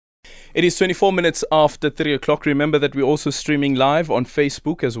It is 24 minutes after 3 o'clock. Remember that we're also streaming live on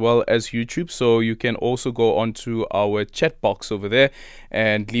Facebook as well as YouTube. So you can also go onto our chat box over there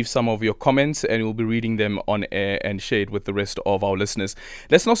and leave some of your comments, and we'll be reading them on air and share it with the rest of our listeners.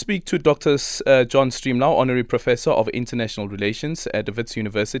 Let's now speak to Dr. John Streamlau, Honorary Professor of International Relations at Wits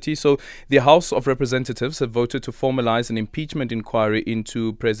University. So the House of Representatives have voted to formalize an impeachment inquiry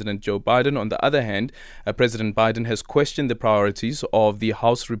into President Joe Biden. On the other hand, President Biden has questioned the priorities of the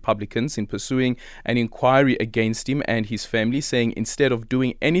House Republicans in pursuing an inquiry against him and his family, saying instead of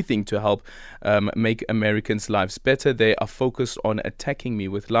doing anything to help make Americans' lives better, they are focused on attacking me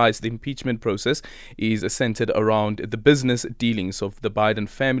with lies. The impeachment process is centered around the business dealings of the Biden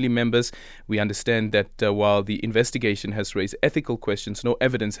family members. We understand that while the investigation has raised ethical questions, no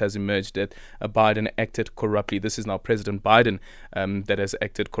evidence has emerged that Biden acted corruptly. This is now President Biden that has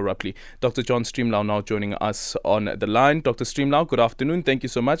acted corruptly. Dr. John Streamlau now joining us on the line. Dr. Streamlau, good afternoon. Thank you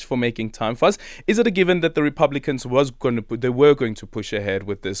so much for making time for us. Is it a given that the Republicans were going to push ahead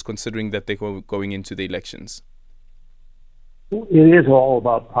with this, considering that they were going into the elections? It is all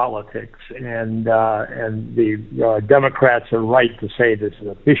about politics, and the Democrats are right to say this is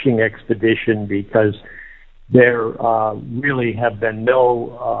a fishing expedition because there really have been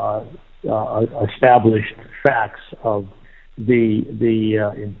no established facts of the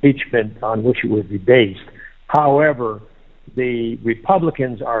impeachment on which it would be based. However, the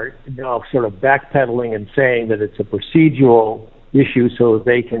Republicans are now sort of backpedaling and saying that it's a procedural issue so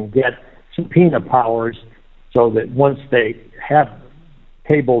they can get subpoena powers so that once they have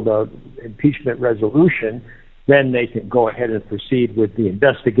tabled an impeachment resolution, then they can go ahead and proceed with the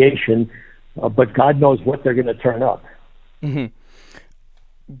investigation. But God knows what they're going to turn up. Mm-hmm.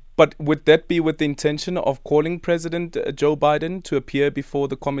 But would that be with the intention of calling President Joe Biden to appear before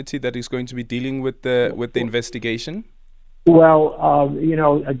the committee that is going to be dealing with the investigation? Well,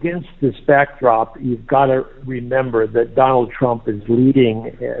 against this backdrop, you've got to remember that Donald Trump is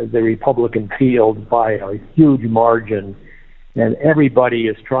leading the Republican field by a huge margin, and everybody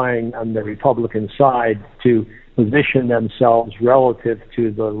is trying on the Republican side to position themselves relative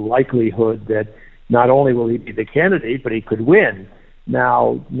to the likelihood that not only will he be the candidate, but he could win.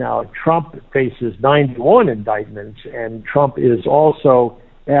 Now Trump faces 91 indictments, and Trump is also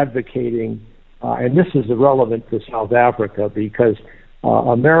advocating and this is relevant to South Africa because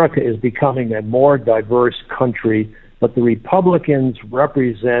America is becoming a more diverse country, but the Republicans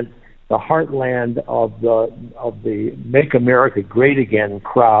represent the heartland of the Make America Great Again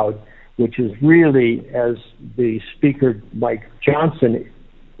crowd, which is really, as the Speaker Mike Johnson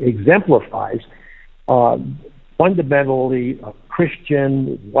exemplifies, fundamentally a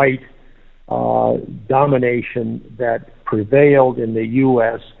Christian white domination that prevailed in the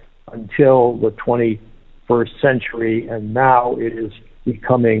U.S. until the 21st century, and now it is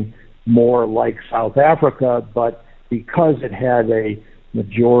becoming more like South Africa, but because it had a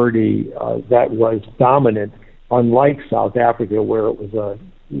majority that was dominant, unlike South Africa where it was a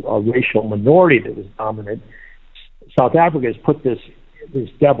racial minority that was dominant, South Africa has put this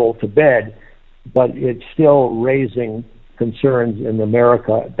devil to bed, but it's still raising concerns in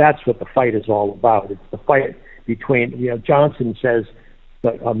America. That's what the fight is all about. It's the fight between, Johnson says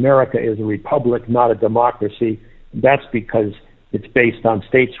that America is a republic, not a democracy. That's because it's based on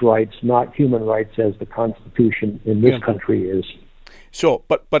states' rights, not human rights, as the Constitution in this country is. Sure,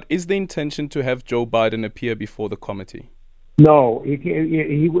 but is the intention to have Joe Biden appear before the committee? No,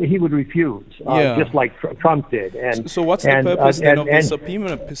 he would refuse, just like Trump did. And so what's the purpose then of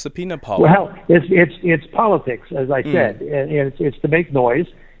the subpoena power? Well, it's politics, as I said, and it's to make noise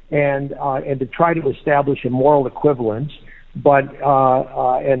and to try to establish a moral equivalence. But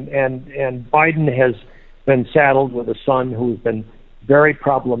and Biden has been saddled with a son who's been very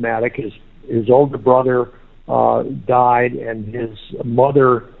problematic. His older brother died, and his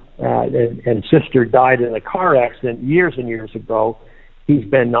mother and sister died in a car accident years and years ago. He's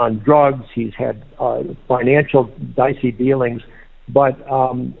been on drugs. He's had financial dicey dealings. But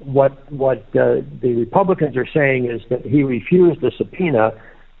what the Republicans are saying is that he refused the subpoena.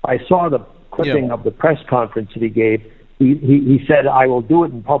 I saw the clipping of the press conference that he gave. He said, I will do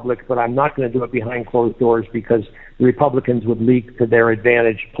it in public, but I'm not going to do it behind closed doors because the Republicans would leak to their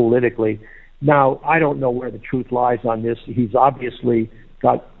advantage politically. Now, I don't know where the truth lies on this. He's obviously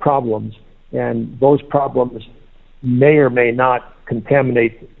got problems, and those problems may or may not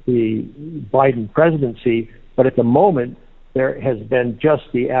contaminate the Biden presidency, but at the moment, there has been just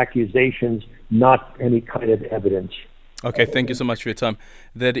the accusations, not any kind of evidence. Okay, thank you so much for your time.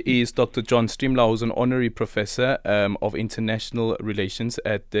 That is Dr. John Streamlau, who's an honorary professor of international relations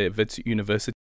at the Wits University.